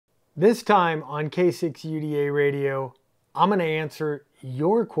This time on K6UDA radio, I'm going to answer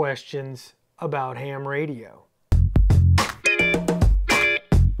your questions about ham radio.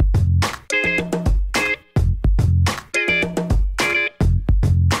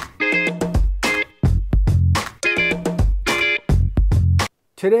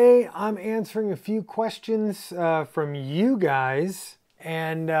 Today I'm answering a few questions from you guys,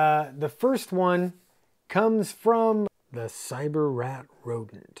 and the first one comes from the Cyber Rat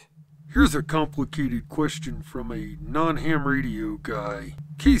Rodent. Here's a complicated question from a non-ham radio guy.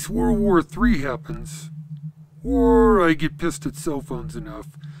 In case World War III happens, or I get pissed at cell phones enough,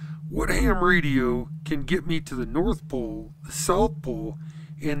 what ham radio can get me to the North Pole, the South Pole,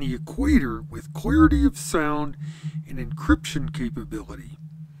 and the equator with clarity of sound and encryption capability?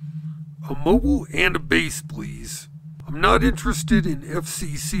 A mobile and a base, please. I'm not interested in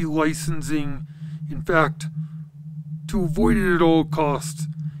FCC licensing. In fact, to avoid it at all costs,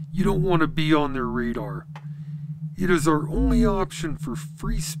 you don't want to be on their radar. It is our only option for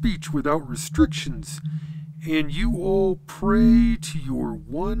free speech without restrictions, and you all pray to your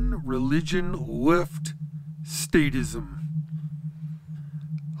one religion left, statism.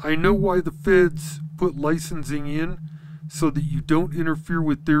 I know why the feds put licensing in, so that you don't interfere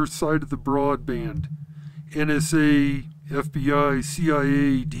with their side of the broadband. NSA, FBI,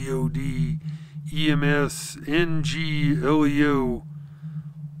 CIA, DOD, EMS, NG, LEO.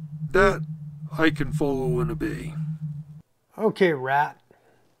 That I can follow and obey. Okay, Rat.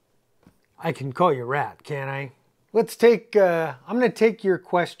 I can call you Rat, can't I? Let's take, I'm going to take your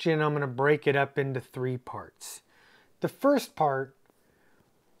question, I'm going to break it up into 3 parts. The first part,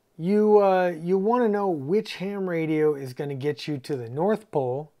 you want to know which ham radio is going to get you to the North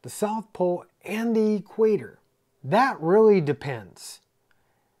Pole, the South Pole, and the equator. That really depends.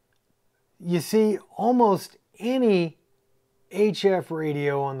 You see, almost any HF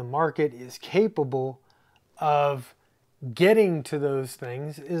radio on the market is capable of getting to those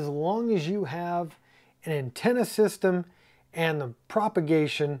things as long as you have an antenna system and the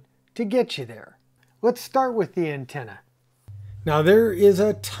propagation to get you there. Let's start with the antenna. Now there is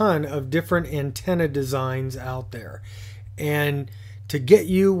a ton of different antenna designs out there, and to get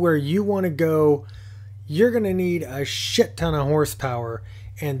you where you want to go, you're going to need a shit ton of horsepower,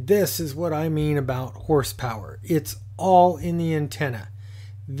 and this is what I mean about horsepower. It's all in the antenna.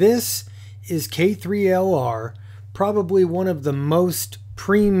 This is K3LR, probably one of the most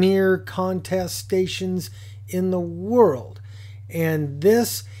premier contest stations in the world, and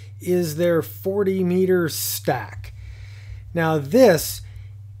this is their 40-meter stack. Now this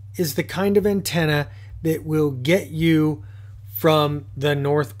is the kind of antenna that will get you from the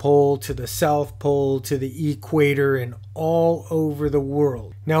North Pole to the South Pole to the equator and all over the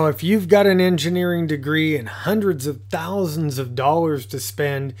world. Now if you've got an engineering degree and hundreds of thousands of dollars to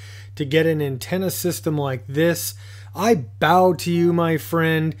spend to get an antenna system like this, I bow to you, my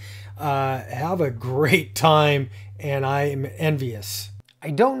friend. Have a great time, and I am envious. I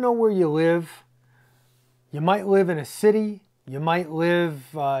don't know where you live. You might live in a city, you might live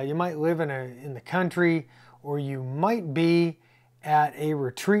in the country, or you might be at a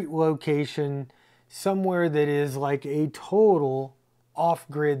retreat location somewhere that is like a total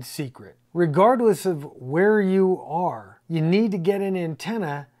off-grid secret. Regardless of where you are, you need to get an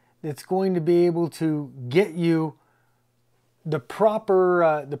antenna that's going to be able to get you the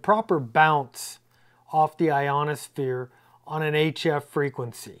proper bounce off the ionosphere on an HF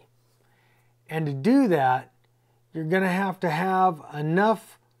frequency. And to do that, you're going to have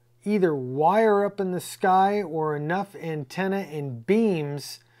enough either wire up in the sky or enough antenna and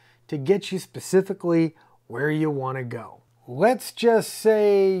beams to get you specifically where you want to go. Let's just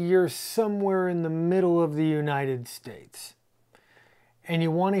say you're somewhere in the middle of the United States and you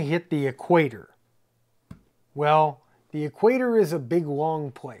want to hit the equator. Well, the equator is a big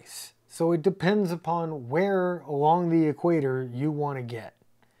long place, so it depends upon where along the equator you want to get.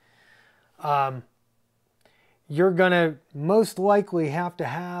 You're going to most likely have to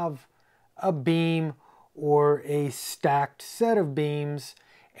have a beam or a stacked set of beams,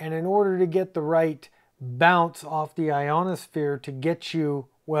 and in order to get the right bounce off the ionosphere to get you,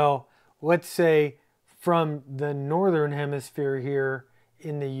 well, let's say from the northern hemisphere here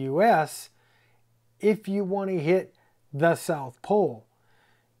in the US, if you want to hit the South Pole,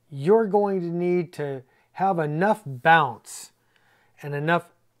 you're going to need to have enough bounce and enough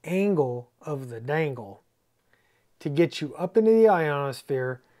angle of the dangle to get you up into the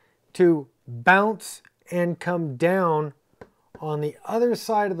ionosphere to bounce and come down on the other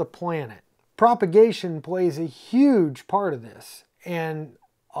side of the planet. Propagation plays a huge part of this, and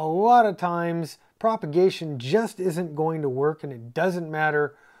a lot of times propagation just isn't going to work, and it doesn't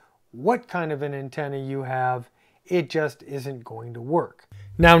matter what kind of an antenna you have, it just isn't going to work.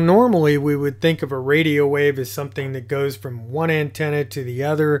 Now, normally we would think of a radio wave as something that goes from one antenna to the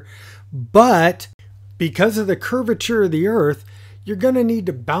other, but because of the curvature of the Earth, you're going to need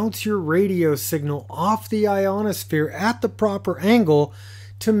to bounce your radio signal off the ionosphere at the proper angle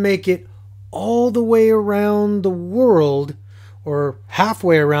to make it all the way around the world, or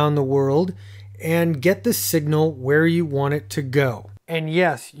halfway around the world, and get the signal where you want it to go. And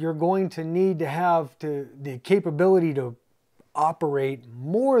yes, you're going to need to have the capability to operate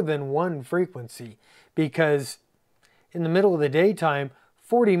more than one frequency, because in the middle of the daytime,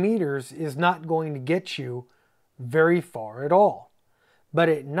 40 meters is not going to get you very far at all. But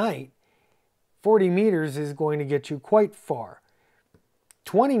at night, 40 meters is going to get you quite far.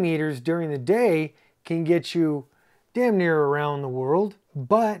 20 meters during the day can get you damn near around the world,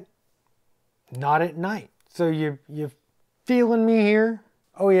 but not at night. So you feeling me here?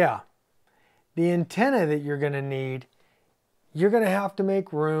 Oh yeah. The antenna that you're going to need, you're going to have to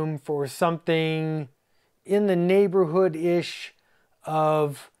make room for something in the neighborhood-ish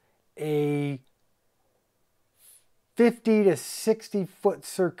of a 50 to 60 foot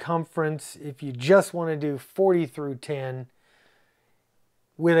circumference if you just want to do 40 through 10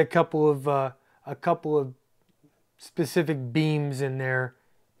 with a couple of specific beams in there.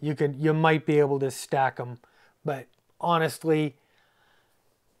 You might be able to stack them, but honestly,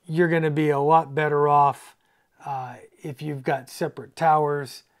 you're going to be a lot better off if you've got separate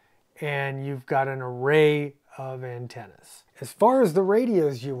towers and you've got an array of antennas. As far as the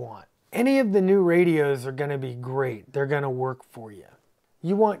radios you want, any of the new radios are going to be great. They're going to work for you.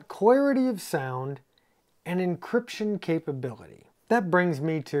 You want clarity of sound and encryption capability. That brings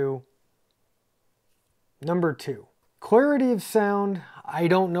me to number 2. Clarity of sound, I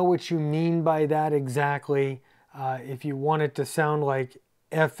don't know what you mean by that exactly. If you want it to sound like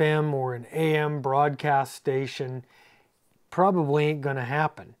FM or an AM broadcast station, probably ain't going to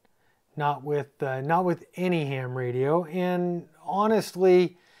happen. Not with any ham radio. And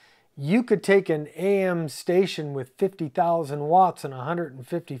honestly, you could take an AM station with 50,000 watts and a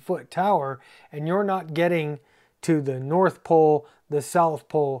 150-foot tower, and you're not getting to the North Pole, the South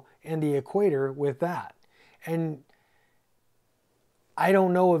Pole, and the equator with that. And I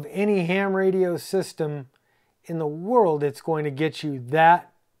don't know of any ham radio system in the world that's going to get you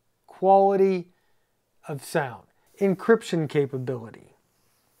that quality of sound. Encryption capability.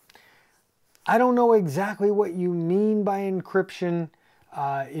 I don't know exactly what you mean by encryption.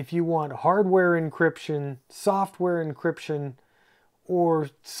 If you want hardware encryption, software encryption, or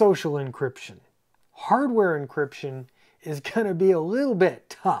social encryption. Hardware encryption is going to be a little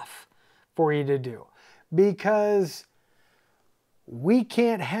bit tough for you to do, because we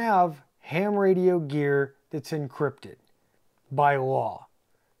can't have ham radio gear that's encrypted by law.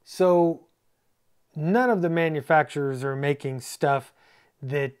 So none of the manufacturers are making stuff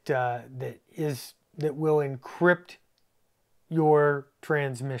that will encrypt your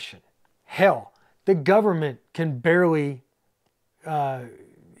transmission. Hell, the government can barely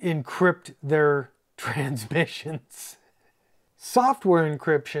encrypt their transmissions. Software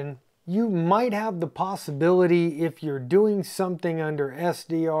encryption, you might have the possibility, if you're doing something under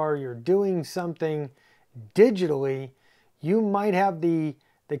SDR, you're doing something digitally, you might have the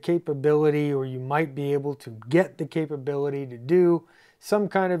capability, or you might be able to get the capability to do some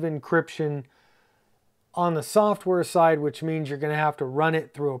kind of encryption on the software side, which means you're going to have to run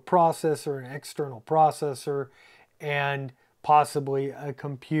it through a processor, an external processor, and possibly a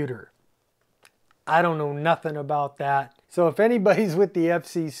computer. I don't know nothing about that. So if anybody's with the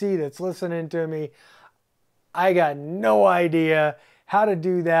FCC that's listening to me, I got no idea how to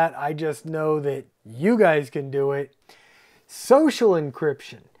do that. I just know that you guys can do it. Social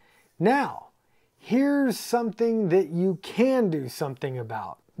encryption. Now, here's something that you can do something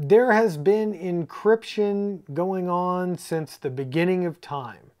about. There has been encryption going on since the beginning of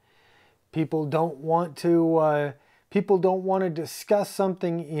time. People don't want to discuss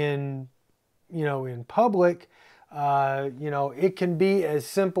something in public. It can be as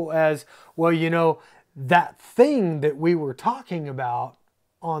simple as, well, that thing that we were talking about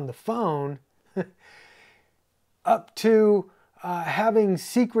on the phone, up to having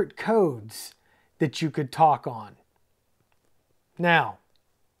secret codes that you could talk on. Now,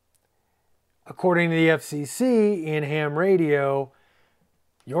 according to the FCC, in ham radio,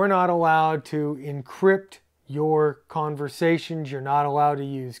 you're not allowed to encrypt your conversations. You're not allowed to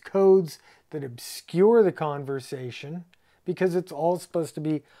use codes that obscure the conversation, because it's all supposed to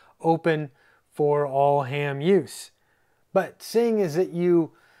be open for all ham use. But seeing as that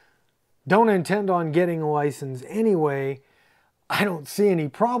you don't intend on getting a license anyway, I don't see any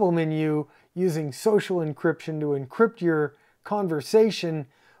problem in you using social encryption to encrypt your conversation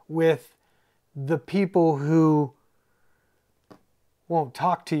with the people who won't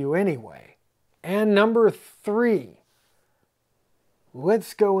talk to you anyway. And number 3,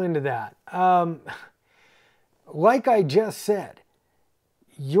 let's go into that. Like I just said,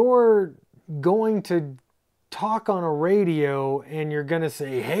 you're going to talk on a radio and you're going to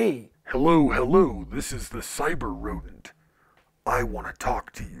say, hey, Hello, this is the cyber rodent. I want to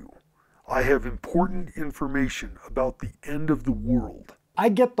talk to you. I have important information about the end of the world. I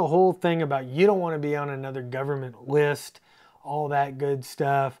get the whole thing about you don't want to be on another government list, all that good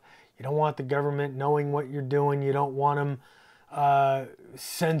stuff. You don't want the government knowing what you're doing. You don't want them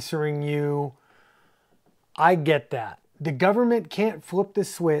censoring you. I get that. The government can't flip the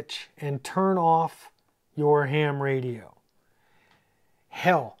switch and turn off your ham radio.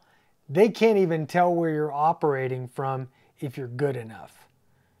 Hell, they can't even tell where you're operating from if you're good enough.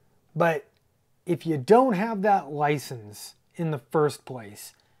 But if you don't have that license in the first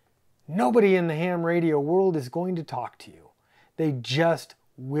place, nobody in the ham radio world is going to talk to you. They just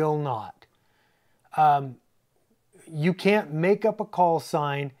will not. You can't make up a call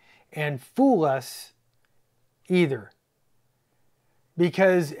sign and fool us either.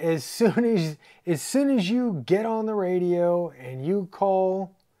 Because as soon as you get on the radio and you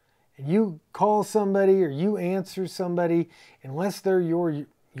call somebody or you answer somebody, unless they're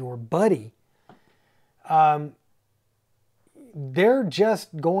your buddy, they're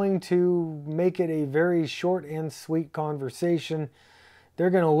just going to make it a very short and sweet conversation. They're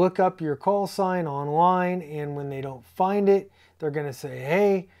going to look up your call sign online, and when they don't find it, they're going to say,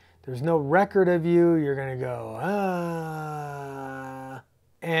 hey, there's no record of you. You're going to go,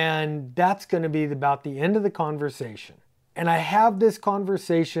 and that's going to be about the end of the conversation. And I have this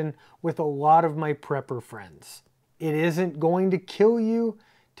conversation with a lot of my prepper friends. It isn't going to kill you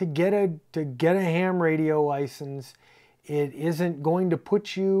to get a ham radio license. It isn't going to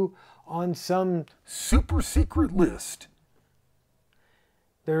put you on some super secret list.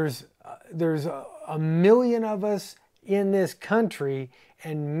 There's a million of us in this country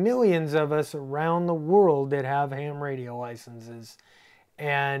and millions of us around the world that have ham radio licenses.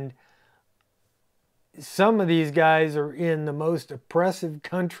 And some of these guys are in the most oppressive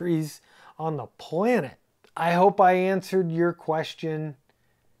countries on the planet. I hope I answered your question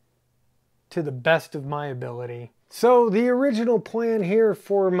to the best of my ability. So the original plan here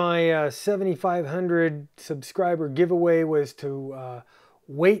for my 7,500 subscriber giveaway was to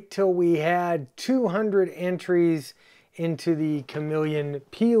wait till we had 200 entries into the Chameleon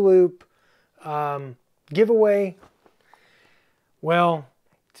P-Loop giveaway. Well,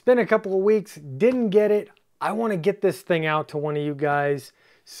 it's been a couple of weeks, didn't get it. I want to get this thing out to one of you guys.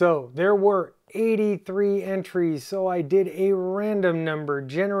 So there were 83 entries, so I did a random number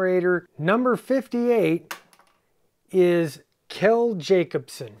generator. Number 58 is Kel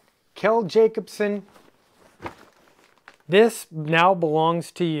Jacobson. Kel Jacobson, this now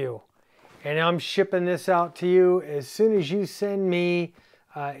belongs to you. And I'm shipping this out to you as soon as you send me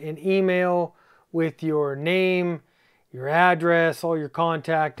an email with your name, your address, all your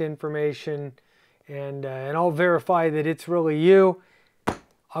contact information, and I'll verify that it's really you.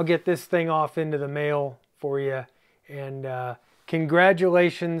 I'll get this thing off into the mail for you. And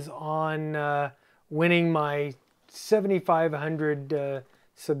congratulations on winning my 7,500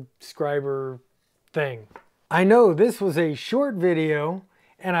 subscriber thing. I know this was a short video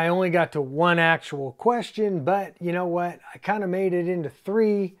and I only got to one actual question, but you know what? I kind of made it into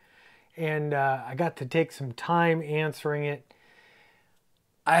 3 and I got to take some time answering it.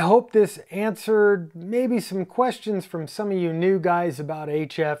 I hope this answered maybe some questions from some of you new guys about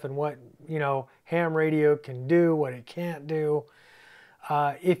HF and what, you know, ham radio can do, what it can't do.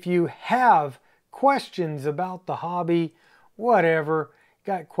 If you have questions about the hobby, whatever,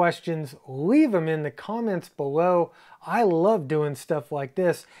 got questions, leave them in the comments below. I love doing stuff like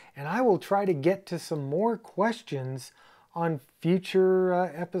this, and I will try to get to some more questions on future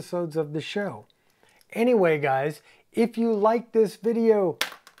episodes of the show. Anyway, guys, if you like this video,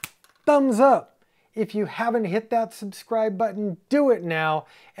 thumbs up. If you haven't hit that subscribe button, do it now.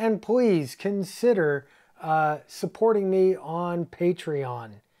 And please consider supporting me on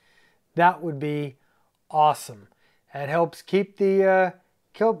Patreon. That would be awesome. That helps keep the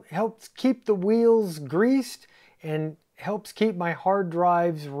wheels greased and helps keep my hard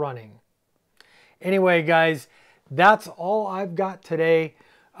drives running. Anyway, guys, that's all I've got today.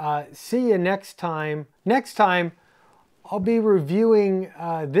 See you next time. Next time, I'll be reviewing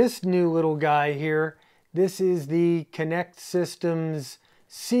this new little guy here. This is the Connect Systems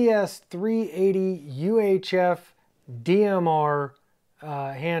CS380 UHF DMR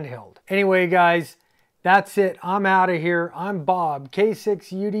handheld. Anyway, guys, that's it. I'm out of here. I'm Bob,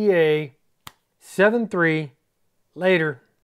 K6UDA 73. Later.